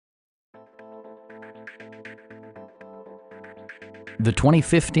The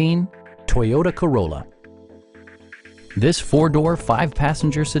 2015 Toyota Corolla. This four-door,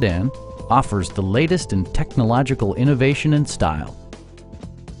 five-passenger sedan offers the latest in technological innovation and style.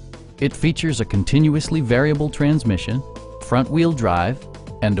 It features a continuously variable transmission, front-wheel drive,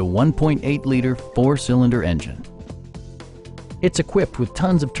 and a 1.8-liter four-cylinder engine. It's equipped with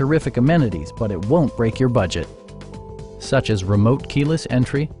tons of terrific amenities, but it won't break your budget, such as remote keyless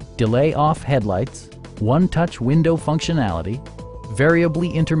entry, delay-off headlights, one-touch window functionality, variably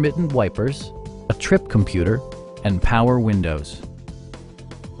intermittent wipers, a trip computer, and power windows.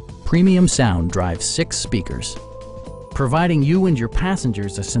 Premium sound drives 6 speakers, providing you and your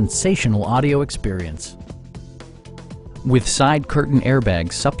passengers a sensational audio experience. With side curtain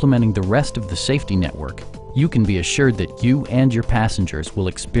airbags supplementing the rest of the safety network, you can be assured that you and your passengers will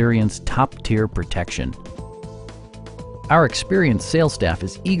experience top-tier protection. Our experienced sales staff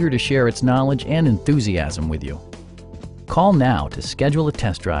is eager to share its knowledge and enthusiasm with you. Call now to schedule a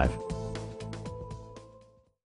test drive.